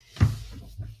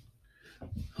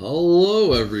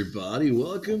Hello, everybody.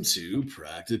 Welcome to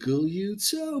Practical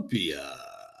Utopia.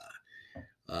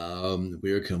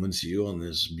 We are coming to you on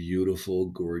this beautiful,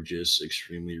 gorgeous,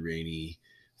 extremely rainy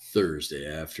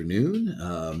Thursday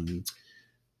afternoon.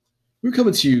 We're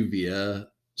coming to you via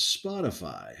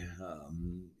Spotify.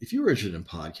 If you're interested in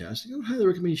podcasting, I would highly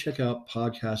recommend you check out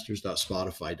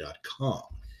podcasters.spotify.com.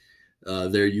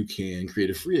 There you can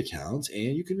create a free account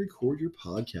and you can record your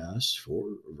podcast for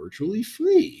virtually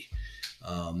free.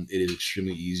 It is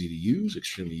extremely easy to use,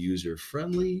 extremely user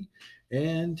friendly,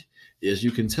 and as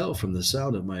you can tell from the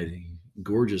sound of my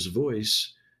gorgeous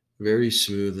voice, very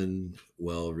smooth and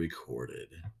well recorded.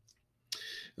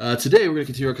 Today, we're going to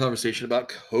continue our conversation about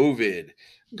COVID. We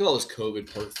can call this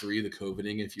COVID Part 3, the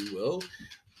COVIDing, if you will.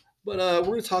 But we're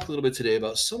going to talk a little bit today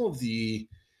about some of the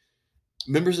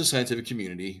members of the scientific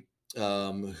community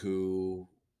who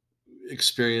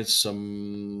experienced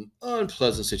some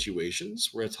unpleasant situations.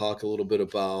 We're going to talk a little bit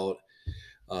about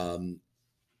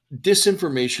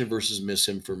disinformation versus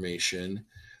misinformation.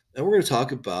 And we're going to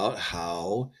talk about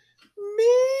how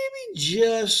maybe,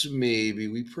 just maybe,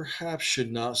 we perhaps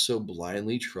should not so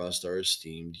blindly trust our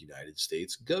esteemed United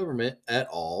States government at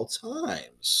all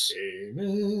times.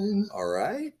 Amen. All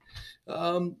right.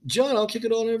 John, I'll kick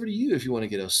it on over to you if you want to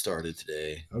get us started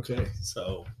today. Okay,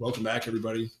 so welcome back,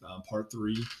 everybody. Part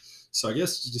 3. So I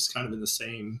guess just kind of in the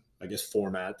same,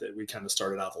 format that we kind of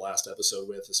started out the last episode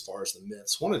with, as far as the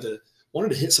myths. Wanted to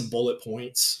hit some bullet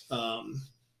points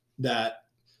that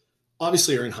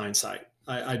obviously are in hindsight.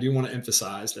 I do want to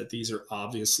emphasize that these are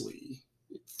obviously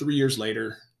 3 years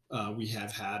later. We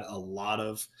have had a lot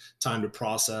of time to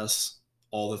process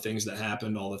all the things that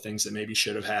happened, all the things that maybe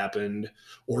should have happened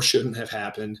or shouldn't have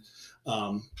happened.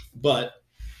 But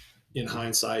in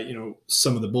hindsight,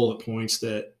 some of the bullet points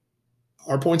that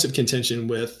are points of contention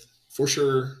with, for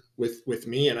sure, with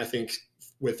me, and I think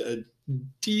with a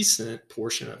decent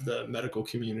portion of the medical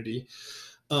community.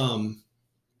 And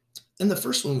the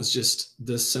first one was just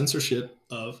the censorship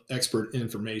of expert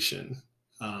information.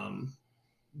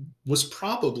 Was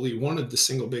probably one of the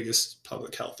single biggest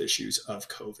public health issues of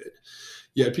COVID.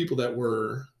 You had people that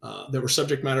were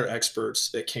subject matter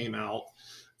experts that came out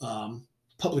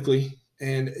publicly,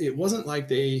 and it wasn't like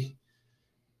they,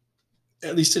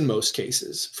 at least in most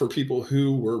cases, for people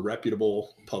who were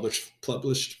reputable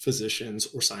published physicians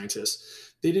or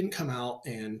scientists, they didn't come out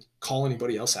and call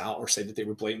anybody else out or say that they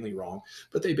were blatantly wrong,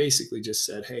 but they basically just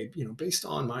said, hey, based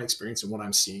on my experience and what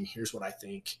I'm seeing, here's what I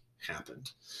think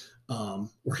happened.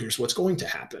 Or here's what's going to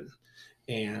happen.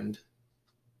 And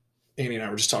Annie and I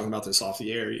were just talking about this off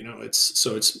the air. It's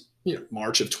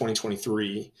March of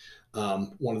 2023.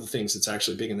 One of the things that's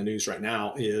actually big in the news right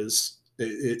now is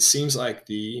it seems like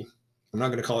I'm not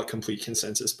going to call it complete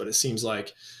consensus, but it seems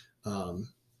like the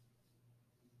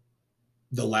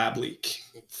lab leak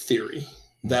theory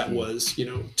that was,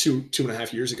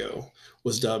 2.5 years ago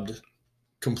was dubbed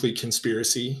complete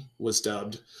conspiracy, was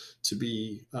dubbed to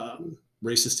be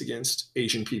racist against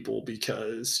Asian people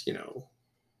because,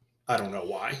 I don't know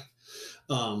why.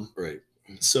 Right.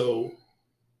 So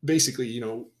basically,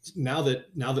 now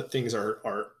that things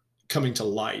are coming to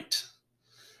light,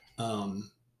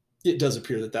 it does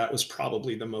appear that was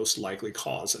probably the most likely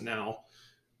cause. And now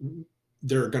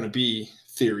there are going to be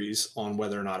theories on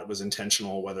whether or not it was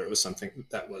intentional, whether it was something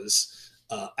that was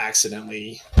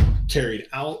accidentally carried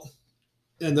out.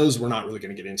 And those we're not really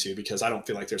going to get into because I don't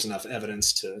feel like there's enough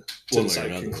evidence to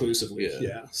decide conclusively.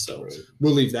 Yeah. So right.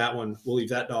 We'll leave that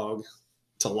dog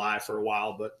to lie for a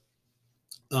while. But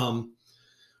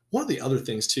one of the other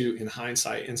things too, in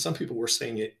hindsight, and some people were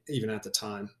saying it even at the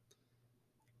time,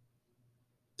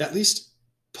 at least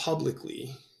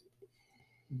publicly,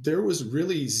 there was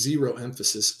really zero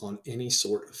emphasis on any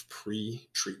sort of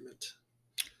pre-treatment,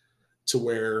 to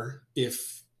where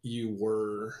if you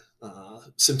were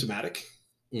symptomatic,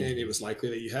 and it was likely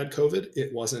that you had COVID,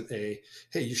 it wasn't hey,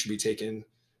 you should be taking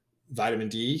vitamin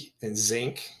D and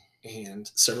zinc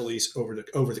and several of these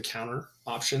over the counter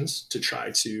options to try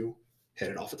to head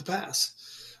it off at the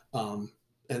pass.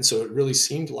 And so it really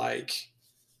seemed like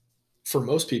for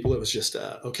most people, it was just,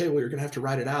 okay, well, you're going to have to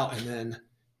ride it out. And then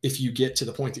if you get to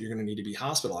the point that you're going to need to be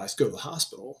hospitalized, go to the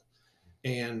hospital.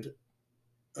 And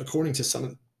according to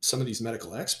some of these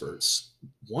medical experts,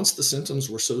 once the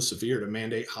symptoms were so severe to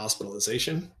mandate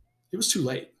hospitalization, it was too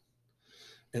late.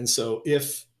 And so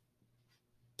if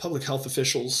public health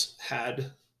officials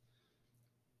had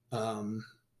done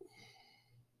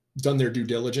their due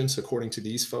diligence, according to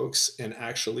these folks, and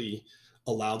actually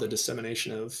allow the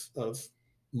dissemination of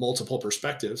multiple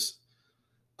perspectives,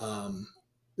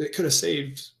 it could have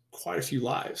saved quite a few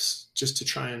lives just to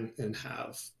try and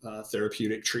have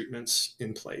therapeutic treatments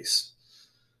in place.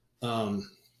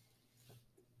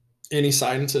 Any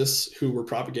scientists who were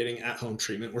propagating at-home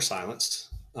treatment were silenced.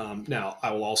 Now,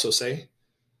 I will also say,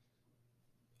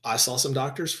 I saw some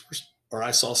doctors first, or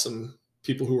I saw some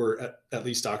people who were at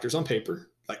least doctors on paper,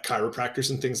 like chiropractors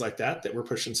and things like that, that were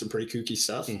pushing some pretty kooky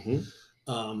stuff.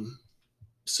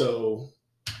 So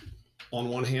on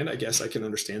one hand, I guess I can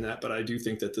understand that, but I do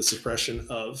think that the suppression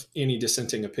of any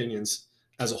dissenting opinions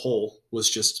as a whole was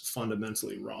just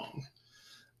fundamentally wrong.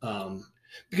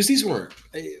 Because these weren't,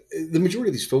 the majority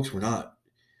of these folks were not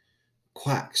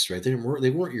quacks, right? They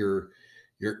weren't your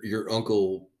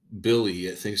Uncle Billy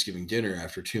at Thanksgiving dinner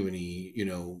after too many,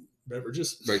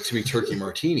 beverages, right? Too many turkey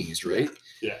martinis, right?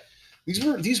 Yeah.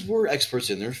 These were experts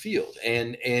in their field,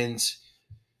 and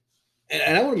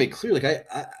I want to make clear, like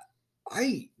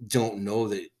I don't know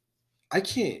that I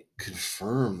can't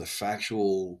confirm the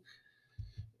factual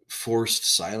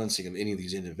forced silencing of any of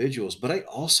these individuals, but I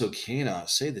also cannot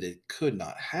say that it could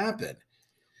not happen.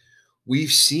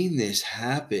 We've seen this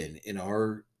happen in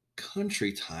our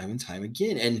country time and time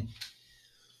again. And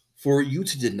for you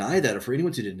to deny that, or for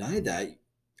anyone to deny that,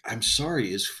 I'm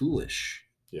sorry, is foolish.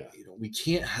 Yeah. We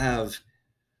can't have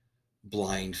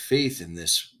blind faith in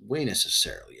this way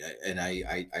necessarily.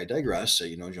 I digress.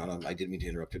 John, I didn't mean to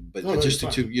interrupt you, but just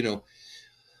to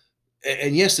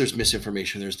and yes, there's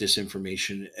misinformation, there's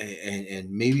disinformation, and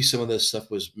maybe some of this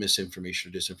stuff was misinformation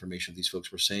or disinformation these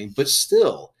folks were saying, but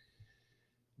still,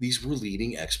 these were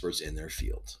leading experts in their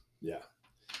field. Yeah.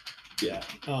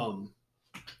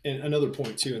 And another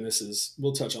point too, and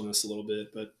we'll touch on this a little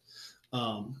bit, but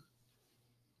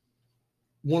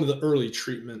one of the early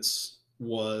treatments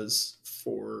was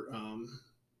for,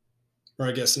 or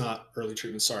I guess not early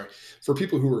treatment, sorry, for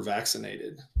people who were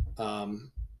vaccinated.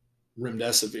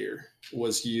 Remdesivir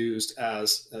was used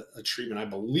as a treatment, I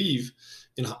believe,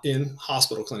 in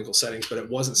hospital clinical settings, but it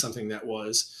wasn't something that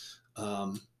was,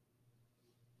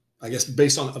 I guess,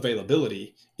 based on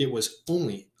availability, it was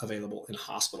only available in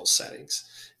hospital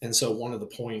settings. And so one of the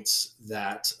points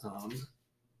that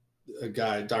a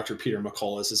guy, Dr. Peter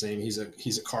McCullough is his name, he's a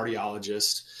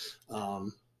cardiologist.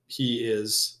 He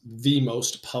is the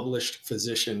most published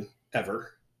physician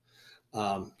ever.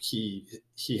 He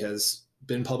has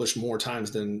been published more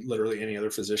times than literally any other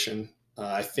physician.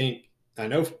 I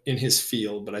know in his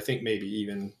field, but I think maybe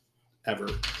even ever.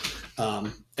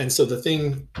 And so the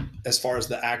thing, as far as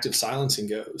the active silencing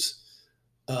goes,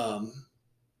 it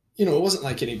wasn't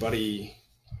like anybody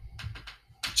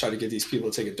tried to get these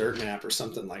people to take a dirt nap or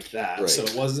something like that. Right. So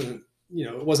it wasn't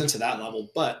to that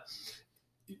level, but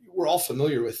we're all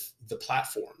familiar with the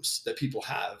platforms that people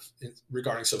have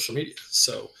regarding social media.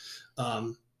 So,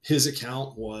 his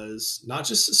account was not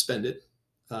just suspended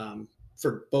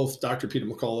for both Dr. Peter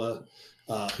McCullough,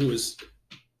 who is,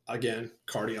 again,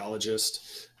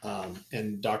 cardiologist,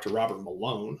 and Dr. Robert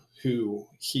Malone, who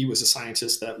he was a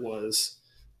scientist that was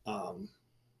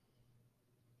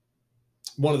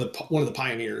one of the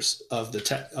pioneers of the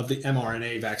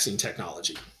mRNA vaccine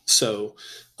technology. So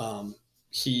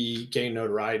he gained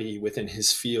notoriety within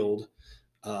his field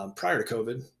prior to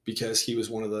COVID because he was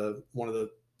one of the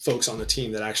folks on the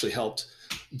team that actually helped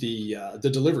develop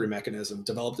the delivery mechanism of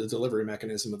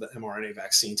the mRNA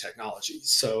vaccine technology.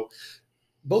 So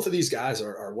both of these guys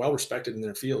are well respected in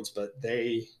their fields, but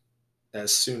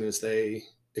as soon as they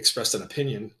expressed an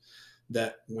opinion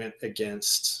that went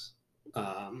against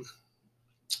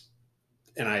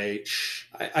NIH,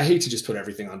 I hate to just put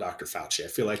everything on Dr. Fauci. I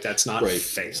feel like that's not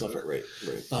fair. It's not right.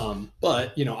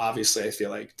 But obviously, I feel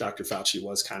like Dr. Fauci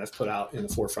was kind of put out in the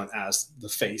forefront as the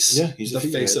face. Yeah, he's the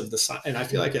face of the science. And I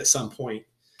feel like at some point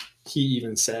he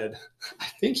even said, I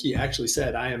think he actually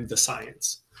said, "I am the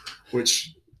science,"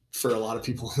 which for a lot of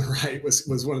people on the right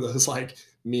was one of those like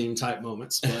meme type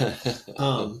moments. But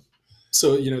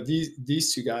so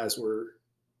these two guys were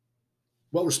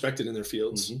well respected in their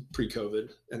fields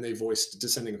pre-COVID, and they voiced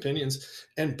dissenting opinions,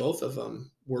 and both of them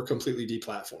were completely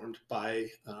deplatformed by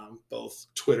both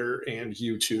Twitter and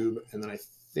YouTube, and then I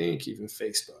think even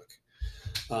Facebook.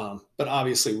 But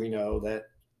obviously we know that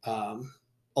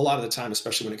a lot of the time,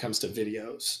 especially when it comes to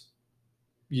videos,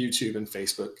 YouTube and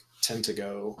Facebook tend to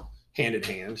go hand in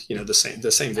hand. The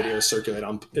same videos circulate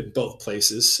on both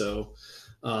places. So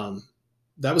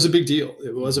that was a big deal.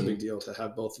 It was a big deal to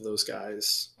have both of those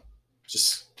guys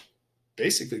just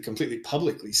basically completely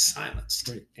publicly silenced.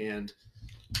 Right. And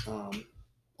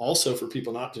also for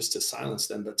people not just to silence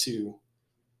them, but to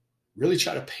really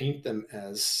try to paint them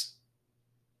as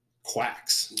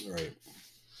quacks. Right.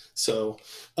 So,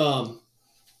 I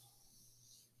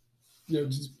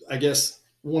guess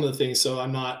one of the things, so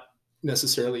I'm not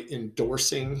necessarily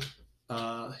endorsing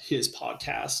his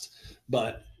podcast,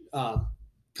 but a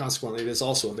consequently, it is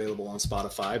also available on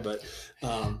Spotify. But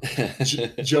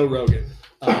Joe Rogan,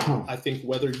 I think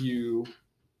whether you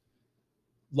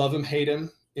love him, hate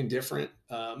him, indifferent,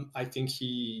 I think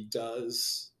he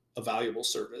does a valuable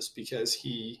service because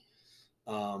he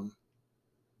has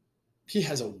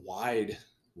a wide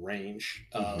range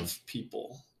of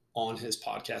people on his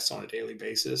podcast on a daily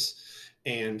basis.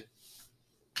 And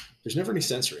there's never any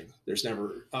censoring. There's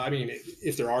never, I mean,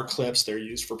 if there are clips, they're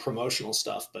used for promotional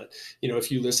stuff. But, you know,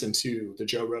 if you listen to the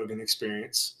Joe Rogan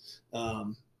Experience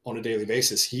on a daily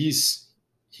basis, he's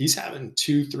having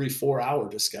 2, 3, 4 hour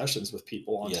discussions with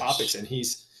people on topics. And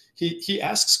he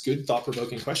asks good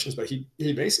thought-provoking questions, but he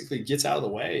basically gets out of the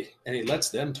way and he lets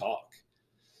them talk.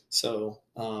 So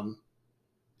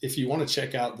if you want to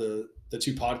check out the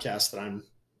 2 podcasts that I'm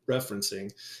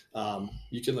referencing,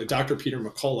 you can, like Dr. Peter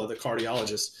McCullough, the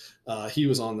cardiologist, he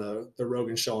was on the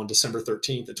Rogan show on December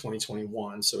 13th of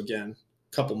 2021. So again,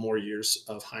 a couple more years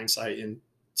of hindsight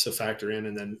to factor in.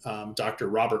 And then Dr.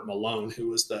 Robert Malone, who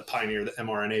was the pioneer of the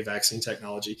mRNA vaccine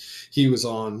technology, he was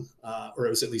on, or it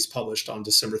was at least published on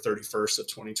December 31st of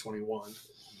 2021.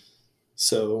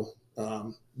 So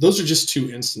those are just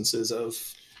 2 instances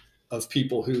of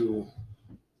people who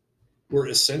were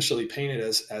essentially painted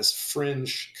as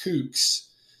fringe kooks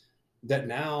that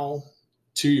now,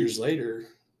 2 years later,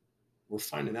 we're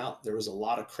finding out there was a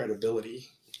lot of credibility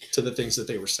to the things that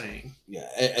they were saying. Yeah.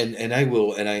 And I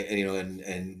will,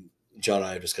 and John and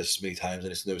I have discussed this many times,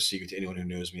 and it's no secret to anyone who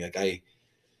knows me. Like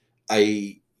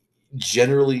I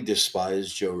generally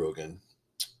despise Joe Rogan.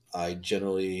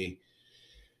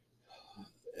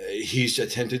 He's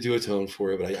attempted to atone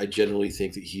for it, but I generally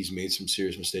think that he's made some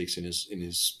serious mistakes in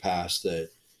his past that,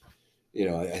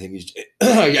 I think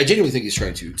I genuinely think he's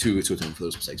trying to atone for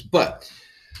those mistakes. But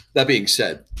that being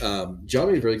said, John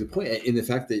made a very good point in the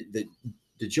fact that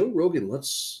Joe Rogan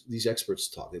lets these experts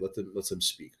talk. They let them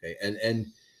speak. Okay. And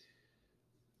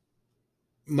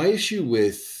my issue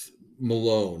with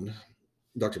Malone,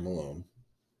 Dr. Malone,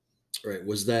 right,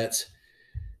 was that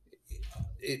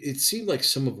it seemed like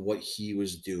some of what he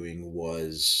was doing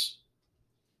was,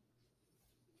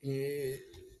 I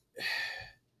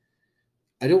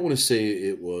don't want to say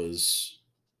it was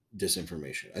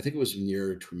disinformation. I think it was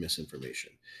nearer to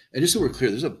misinformation. And just so we're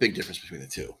clear, there's a big difference between the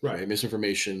two. Right?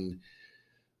 Misinformation,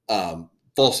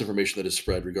 false information that is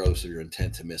spread regardless of your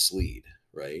intent to mislead,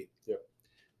 right? Yep.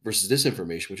 Versus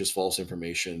disinformation, which is false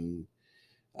information,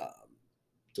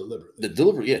 deliberately.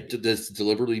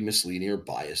 Deliberately misleading or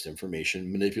biased information,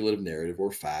 manipulative narrative,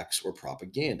 or facts or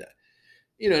propaganda.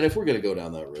 And if we're going to go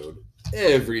down that road,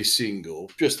 every single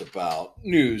just about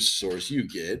news source you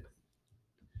get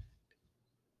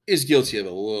is guilty of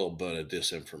a little bit of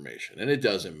disinformation, and it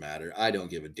doesn't matter. I don't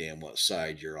give a damn what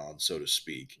side you're on, so to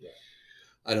speak. Yeah.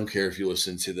 I don't care if you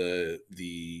listen to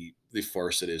the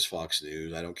farce that is Fox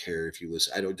News. I don't care if you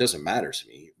listen. It doesn't matter to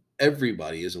me.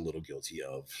 Everybody is a little guilty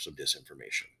of some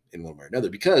disinformation in one way or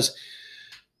another, because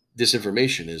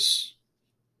disinformation is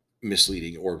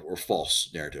misleading or false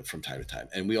narrative from time to time.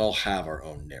 And we all have our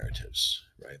own narratives,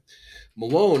 right?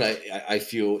 Malone, I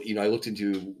feel, I looked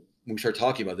into, when we started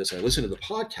talking about this, and I listened to the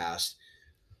podcast,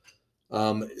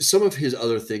 some of his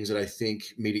other things that I think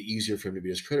made it easier for him to be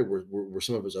discredited were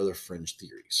some of his other fringe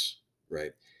theories,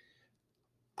 right?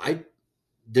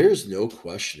 There's no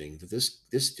questioning that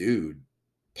this dude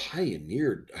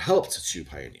helped to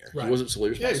pioneer. Right. He wasn't solely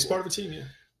responsible. Yeah, he's part of a team. Yeah.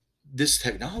 This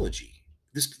technology,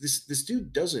 this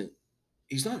dude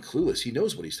he's not clueless. He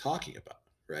knows what he's talking about,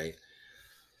 right?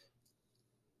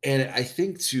 And I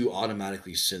think to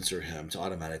automatically censor him, to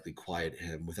automatically quiet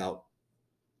him without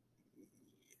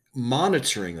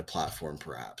monitoring the platform,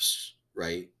 perhaps,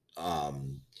 right?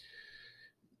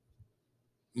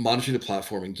 Monitoring the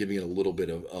platform and giving it a little bit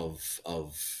of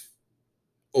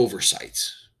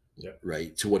oversight,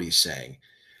 right, to what he's saying,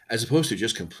 as opposed to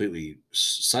just completely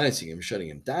silencing him, shutting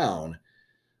him down.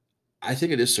 I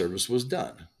think a disservice was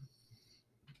done.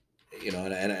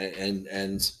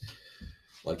 And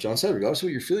like John said, regardless of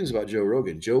what your feelings about Joe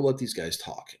Rogan, Joe let these guys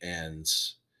talk. And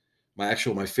my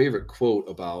favorite quote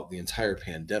about the entire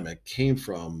pandemic came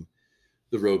from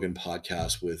the Rogan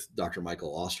podcast with Dr.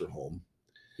 Michael Osterholm.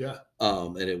 Yeah.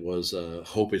 And it was,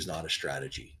 hope is not a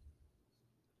strategy.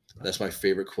 That's my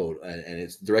favorite quote. And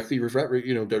it's directly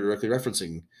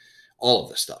referencing all of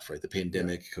this stuff, right? The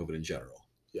pandemic, COVID in general.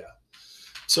 Yeah.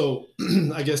 So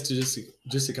I guess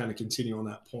to kind of continue on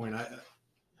that point,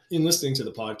 in listening to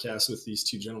the podcast with these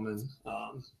 2 gentlemen,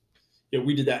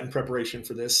 we did that in preparation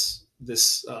for this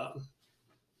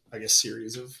I guess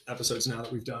series of episodes now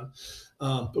that we've done.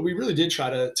 But we really did try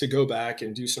to go back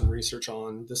and do some research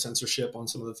on the censorship, on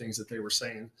some of the things that they were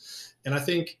saying. And I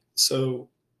think so.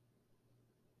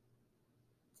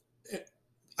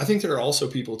 I think there are also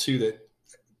people too that,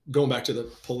 going back to the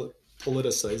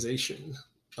politicization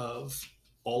of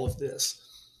all of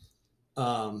this,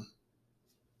 um,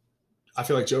 I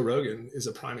feel like Joe Rogan is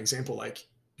a prime example. Like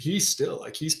he's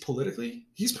politically,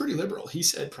 he's pretty liberal. He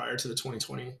said prior to the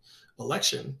 2020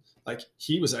 election, like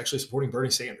he was actually supporting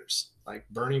Bernie Sanders. Like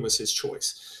Bernie was his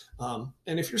choice.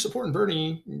 And if you're supporting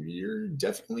Bernie, you're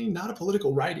definitely not a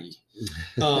political righty.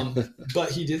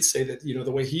 But he did say that,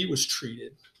 the way he was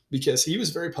treated, because he was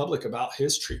very public about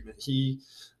his treatment. He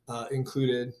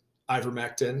included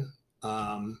ivermectin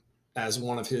as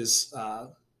one of his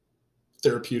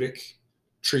therapeutic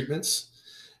treatments,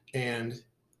 and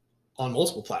on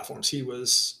multiple platforms. He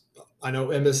was, I know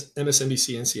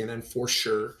MSNBC and CNN for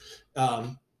sure.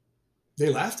 They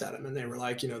laughed at him and they were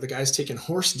like, the guy's taking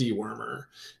horse dewormer.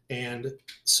 And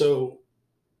so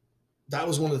that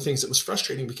was one of the things that was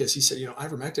frustrating, because he said,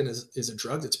 ivermectin is a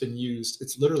drug that's been used.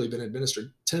 It's literally been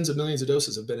administered. Tens of millions of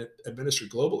doses have been administered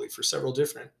globally for several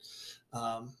different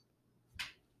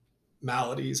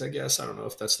maladies, I guess. I don't know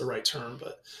if that's the right term,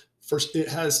 but first it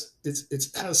has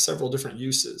several different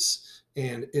uses,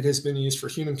 and it has been used for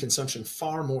human consumption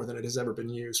far more than it has ever been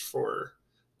used for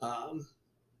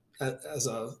as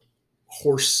a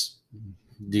horse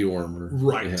dewormer.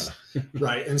 Right. Yeah.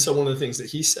 Right. And so one of the things that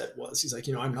he said was, he's like,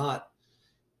 I'm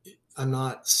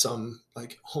not some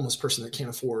like homeless person that can't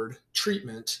afford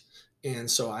treatment.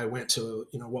 And so I went to,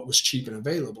 what was cheap and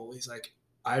available. He's like,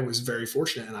 I was very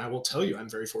fortunate, and I will tell you, I'm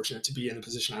very fortunate to be in the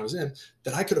position I was in,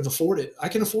 that I can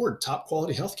afford top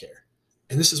quality healthcare.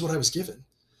 And this is what I was given.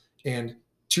 And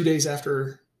 2 days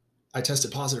after I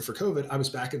tested positive for COVID, I was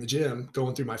back in the gym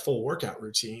going through my full workout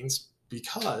routines,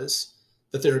 because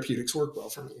the therapeutics work well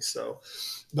for me. So,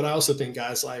 but I also think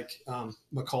guys like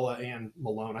McCullough and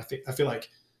Malone, I feel like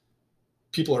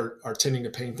people are tending to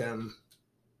paint them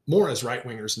more as right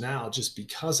wingers now, just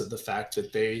because of the fact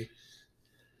that they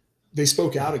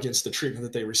spoke out against the treatment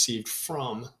that they received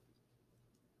from,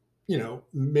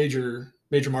 major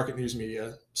market news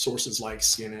media sources like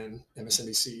CNN,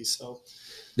 MSNBC. So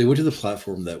they went to the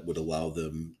platform that would allow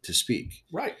them to speak.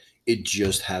 Right. It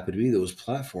just happened to be those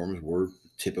platforms were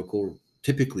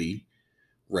typically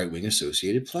right-wing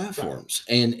associated platforms.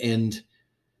 Right. And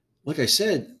like I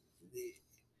said,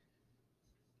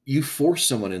 you force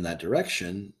someone in that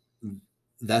direction,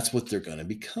 that's what they're going to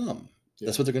become. Yeah.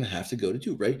 That's what they're going to have to go to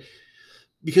do, right?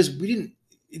 Because they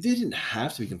didn't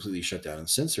have to be completely shut down and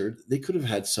censored. They could have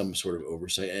had some sort of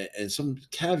oversight and some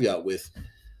caveat with,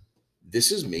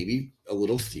 this is maybe a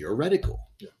little theoretical.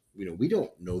 Yeah. We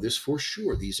don't know this for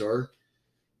sure. These are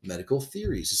medical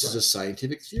theories. This is a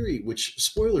scientific theory, which,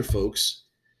 spoiler folks,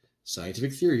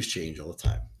 scientific theories change all the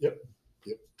time. Yep.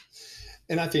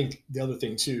 And I think the other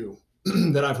thing too,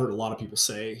 that I've heard a lot of people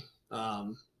say,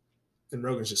 and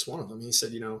Rogan's just one of them. He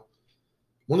said,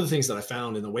 one of the things that I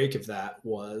found in the wake of that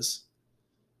was,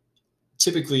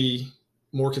 typically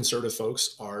more conservative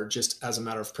folks are, just as a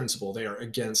matter of principle, they are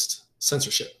against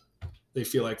censorship. They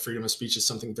feel like freedom of speech is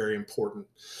something very important.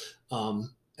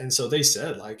 And so they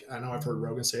said, like, I know I've heard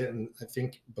Rogan say it, and I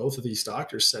think both of these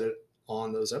doctors said it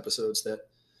on those episodes, that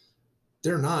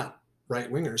they're not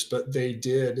right wingers, but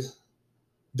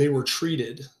they were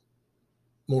treated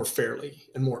more fairly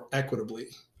and more equitably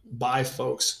by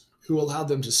folks who allowed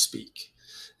them to speak.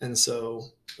 And so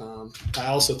I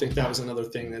also think that was another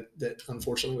thing that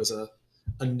unfortunately was a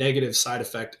negative side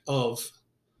effect of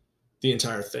the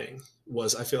entire thing.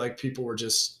 Was, I feel like people were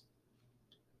just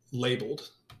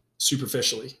labeled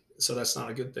superficially. So that's not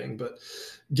a good thing. But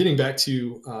getting back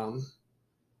to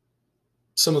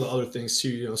some of the other things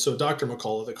too, so Dr.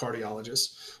 McCullough, the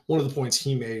cardiologist, one of the points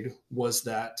he made was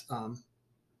that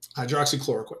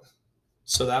hydroxychloroquine.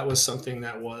 So that was something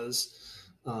that was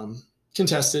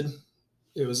contested.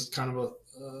 It was kind of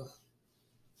a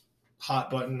hot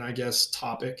button, I guess,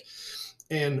 topic.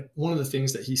 And one of the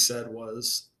things that he said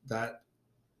was that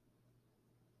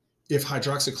if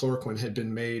hydroxychloroquine had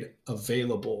been made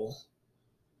available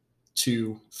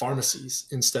to pharmacies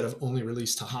instead of only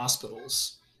released to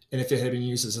hospitals, and if it had been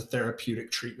used as a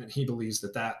therapeutic treatment, he believes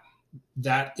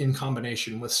that in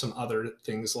combination with some other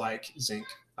things like zinc,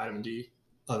 vitamin D,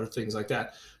 other things like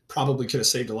that, probably could have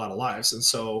saved a lot of lives. And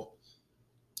so,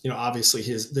 obviously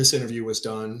this interview was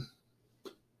done,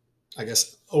 I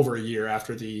guess, over a year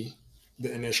after the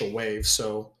initial wave.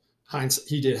 So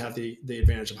he did have the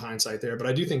advantage of hindsight there, but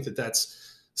I do think that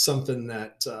that's something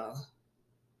that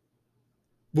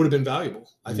would have been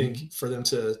valuable, I think, for them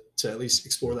to at least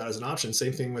explore that as an option.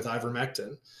 Same thing with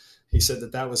ivermectin. He said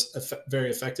that was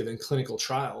very effective in clinical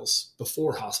trials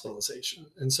before hospitalization.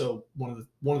 And so one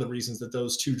of the reasons that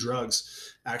those two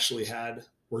drugs actually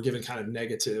were given kind of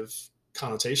negative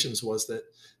connotations was that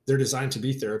they're designed to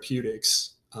be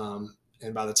therapeutics.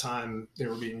 And by the time they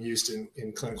were being used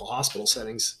in clinical hospital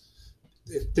settings,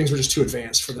 things were just too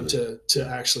advanced for them to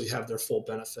actually have their full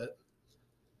benefit.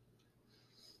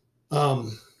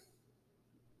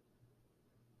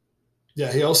 Yeah,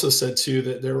 he also said too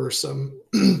that there were some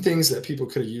things that people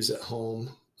could have used at home.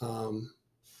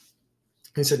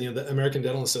 He said, the American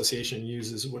Dental Association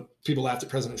uses, when people laughed at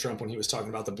President Trump when he was talking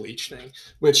about the bleach thing,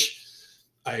 which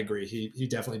I agree. He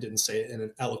definitely didn't say it in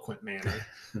an eloquent manner.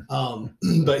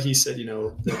 But he said,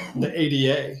 the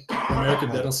ADA, American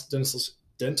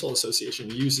Dental Association,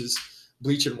 uses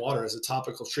bleach and water as a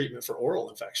topical treatment for oral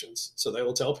infections. So they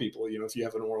will tell people, if you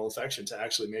have an oral infection, to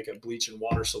actually make a bleach and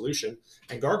water solution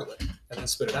and gargle it and then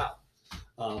spit it out.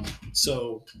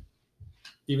 So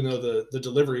even though the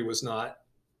delivery was not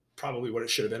probably what it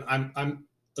should have been, I'm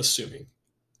assuming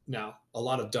now a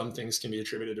lot of dumb things can be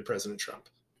attributed to President Trump.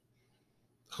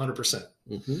 100%.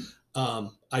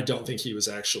 I don't think he was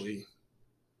actually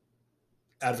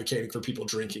advocating for people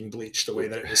drinking bleach the way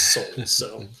that it was sold.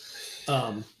 So,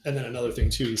 and then another thing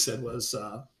too, he said was,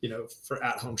 for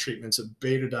at-home treatments of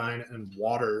betadine and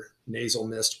water nasal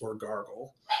mist or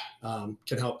gargle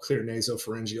can help clear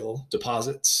nasopharyngeal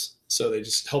deposits. So they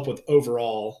just help with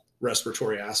overall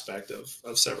respiratory aspect of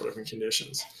several different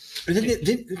conditions. And then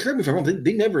correct me if I'm wrong,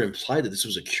 they never implied that this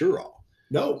was a cure-all.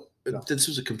 No. This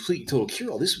was a complete total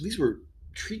cure-all. These were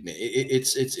treatment.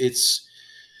 It's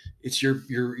your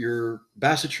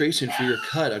bacitracin for your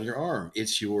cut on your arm.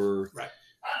 It's your right.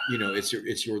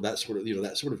 It's your that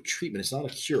sort of treatment. It's not a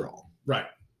cure-all. Right.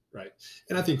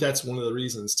 And I think that's one of the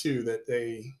reasons too that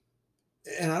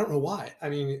and I don't know why. I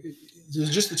mean,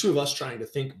 there's just the two of us trying to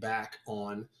think back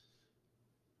on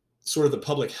sort of the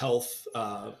public health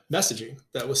messaging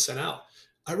that was sent out.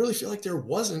 I really feel like there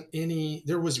wasn't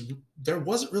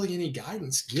really any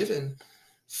guidance given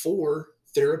for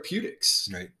therapeutics.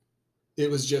 Right.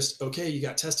 It was just, okay, you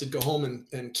got tested, go home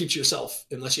and keep to yourself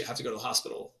unless you have to go to the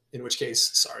hospital, in which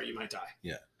case, sorry, you might die.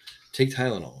 Yeah. Take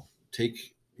Tylenol,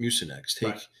 take Mucinex,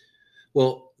 right.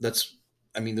 Well, those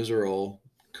are all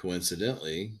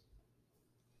coincidentally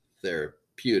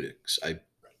therapeutics, I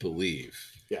believe.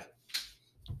 Yeah.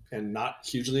 And not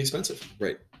hugely expensive.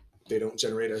 Right. They don't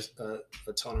generate a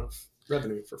ton of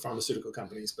revenue for pharmaceutical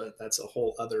companies, but that's a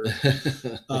whole other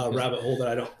rabbit hole that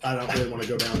I don't really want to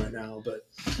go down right now. But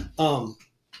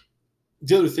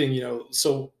the other thing,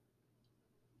 so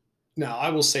now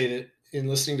I will say that in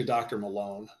listening to Dr.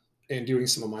 Malone and doing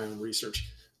some of my own research,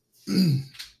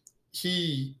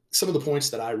 some of the points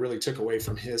that I really took away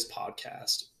from his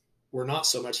podcast were not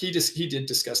so much, he did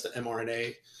discuss the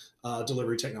mRNA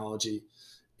delivery technology.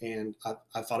 And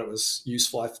I thought it was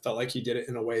useful. I felt like he did it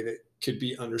in a way that could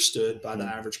be understood by the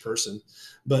average person.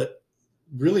 But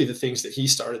really the things that he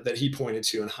pointed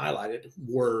to and highlighted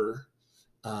were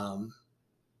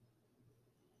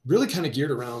really kind of geared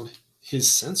around the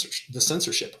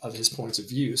censorship of his points of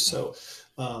view. So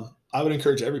I would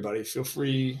encourage everybody, feel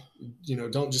free,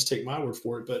 don't just take my word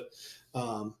for it, but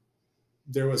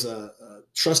there was a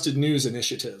trusted news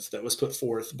initiative that was put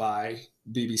forth by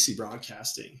BBC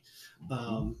Broadcasting.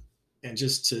 And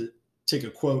just to take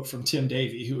a quote from Tim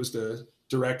Davey, who was the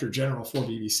Director General for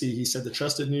BBC, he said, "The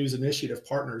Trusted News Initiative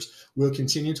partners will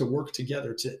continue to work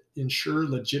together to ensure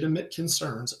legitimate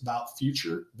concerns about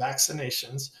future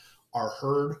vaccinations are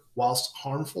heard whilst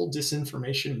harmful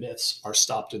disinformation myths are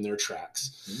stopped in their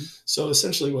tracks." So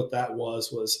essentially what that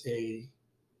was it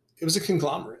was a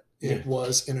conglomerate. Yeah. It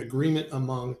was an agreement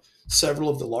among several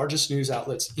of the largest news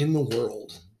outlets in the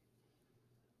world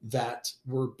that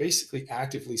were basically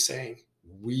actively saying,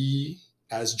 we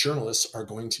as journalists are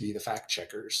going to be the fact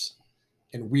checkers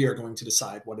and we are going to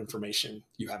decide what information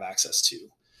you have access to.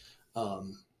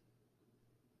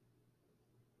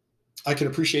 I can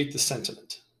appreciate the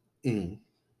sentiment.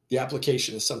 The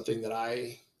application is something that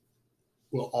I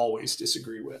will always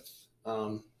disagree with.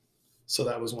 So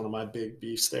that was one of my big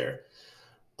beefs there.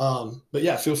 But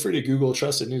yeah, feel free to Google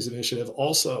Trusted News Initiative.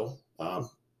 Also, I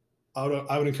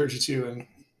would encourage you to, and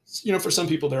for some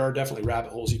people, there are definitely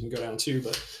rabbit holes you can go down to,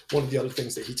 but one of the other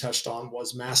things that he touched on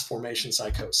was mass formation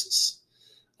psychosis.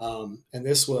 And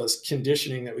this was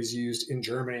conditioning that was used in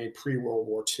Germany pre-World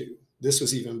War II. This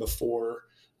was even before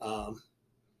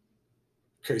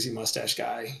crazy mustache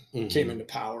guy came into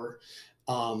power.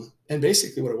 And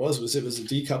basically what it was a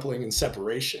decoupling and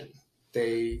separation.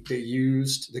 They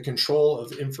used the control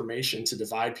of information to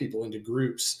divide people into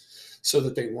groups so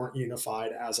that they weren't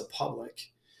unified as a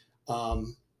public.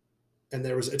 And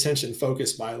there was attention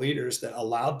focused by leaders that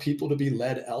allowed people to be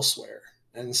led elsewhere.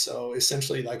 And so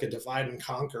essentially like a divide and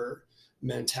conquer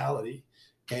mentality.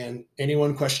 And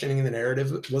anyone questioning the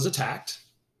narrative was attacked,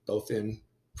 both in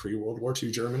pre-World War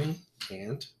II Germany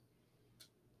and,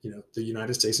 the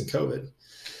United States and COVID.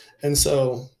 And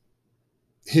so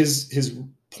his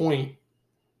point,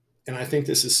 and I think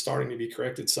this is starting to be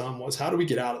corrected some, was how do we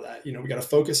get out of that? We got to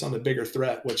focus on the bigger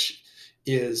threat, which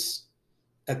is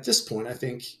at this point, I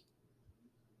think,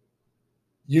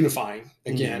 unifying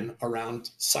again around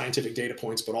scientific data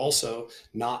points, but also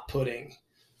not putting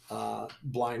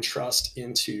blind trust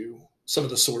into some of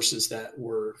the sources that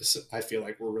I feel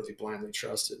like were really blindly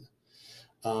trusted.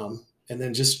 And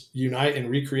then just unite and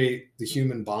recreate the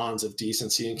human bonds of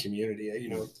decency and community,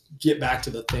 get back to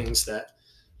the things that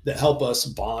help us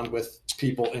bond with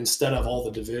people instead of all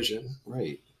the division.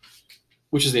 Right.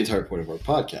 Which is the entire point of our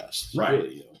podcast. Right.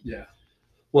 Really, Yeah.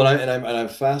 Well, I'm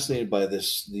fascinated by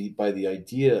this, by the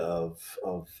idea of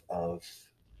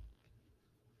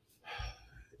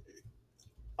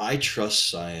I trust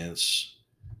science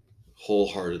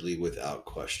wholeheartedly without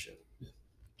question.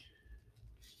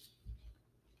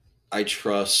 I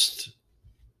trust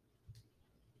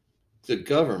the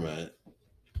government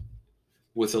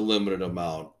with a limited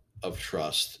amount of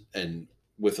trust and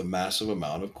with a massive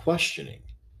amount of questioning.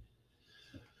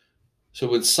 So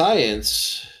with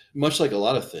science, much like a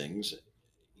lot of things,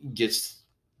 gets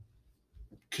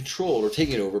controlled or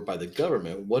taken over by the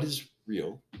government, what is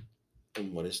real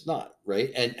and what is not,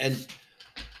 right? And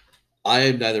I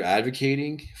am neither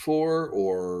advocating for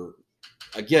or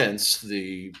against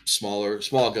the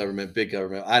small government, big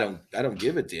government. I don't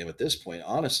give a damn at this point.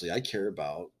 Honestly, I care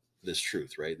about this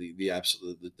truth, right? The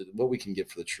absolute what we can get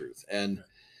for the truth. And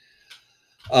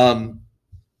I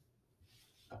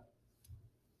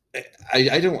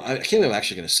can't believe I'm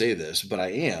actually going to say this, but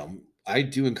I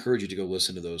do encourage you to go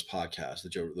listen to those podcasts,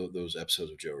 those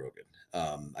episodes of Joe Rogan.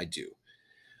 I do.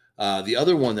 The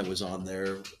other one that was on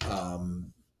there,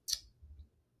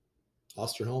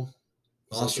 Osterholm,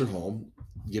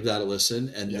 give that a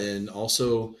listen. And then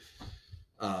also,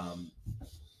 there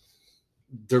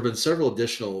have been several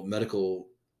additional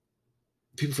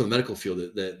people from the medical field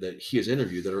that he has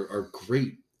interviewed that are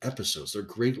great episodes. They're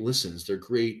great listens. They're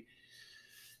great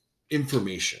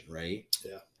information, right?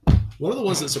 Yeah. One of the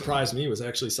ones that surprised me was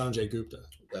actually Sanjay Gupta.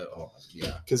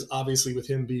 Yeah. Because obviously with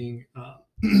him being,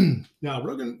 now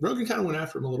Rogan kind of went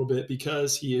after him a little bit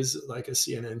because he is like a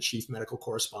CNN chief medical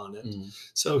correspondent.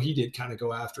 So he did kind of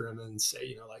go after him and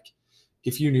say,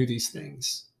 if you knew these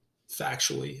things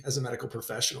factually as a medical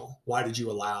professional, why did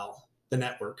you allow the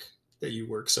network that you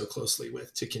work so closely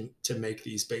with to make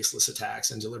these baseless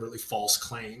attacks and deliberately false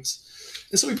claims?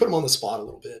 And so we put him on the spot a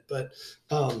little bit, but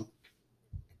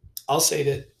I'll say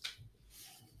that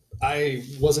I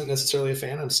wasn't necessarily a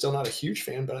fan. I'm still not a huge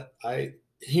fan, but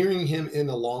hearing him in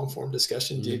a long form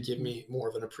discussion did give me more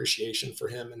of an appreciation for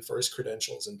him and for his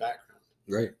credentials and background.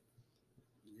 Right.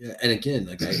 Yeah. And again,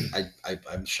 like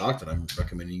I'm shocked that I'm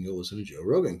recommending you go listen to Joe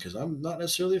Rogan because I'm not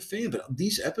necessarily a fan, but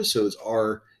these episodes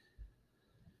are,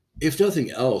 if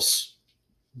nothing else,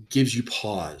 gives you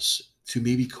pause to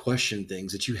maybe question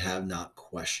things that you have not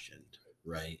questioned.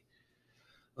 Right.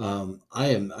 I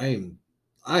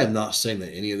am not saying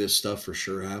that any of this stuff for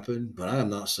sure happened, but I am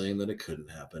not saying that it couldn't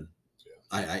happen.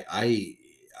 Yeah.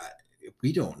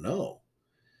 We don't know,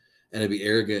 and it'd be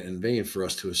arrogant and vain for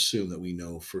us to assume that we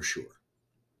know for sure.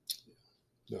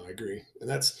 No, I agree, and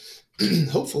that's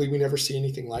hopefully we never see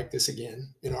anything like this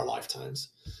again in our lifetimes.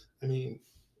 I mean,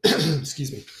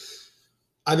 excuse me.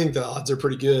 I think the odds are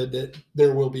pretty good that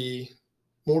there will be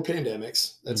more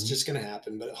pandemics. That's just going to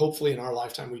happen, but hopefully in our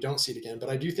lifetime we don't see it again. But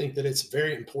I do think that it's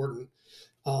very important,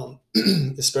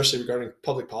 especially regarding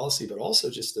public policy, but also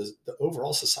just the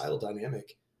overall societal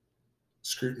dynamic.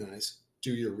 Scrutinize,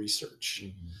 do your research,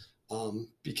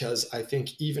 because I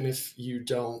think even if you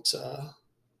don't,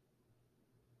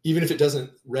 even if it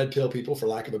doesn't red pill people, for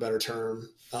lack of a better term,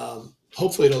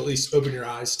 hopefully it'll at least open your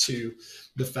eyes to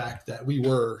the fact that we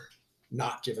were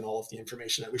not given all of the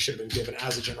information that we should have been given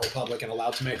as a general public and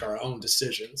allowed to make our own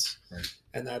decisions. Right.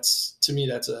 And that's, to me,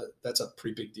 that's a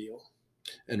pretty big deal.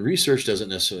 And research doesn't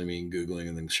necessarily mean Googling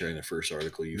and then sharing the first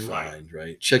article you find,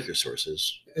 right? Check your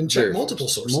sources. And check multiple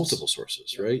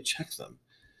sources, right? Check them.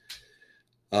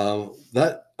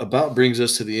 That about brings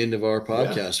us to the end of our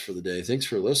podcast for the day. Thanks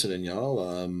for listening,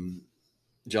 y'all.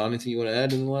 John, anything you want to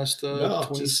add in the last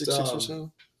 26 or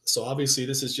so? So obviously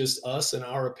this is just us and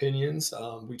our opinions.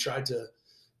 We tried to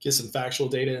get some factual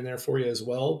data in there for you as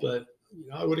well, but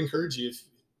I would encourage you, if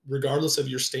regardless of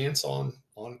your stance on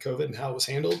COVID and how it was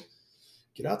handled,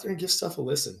 get out there and give stuff a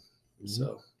listen.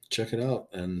 So check it out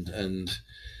and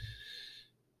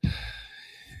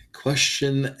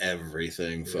question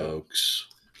everything, folks.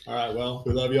 All right. Well,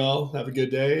 we love y'all. Have a good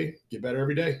day. Get better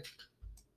every day.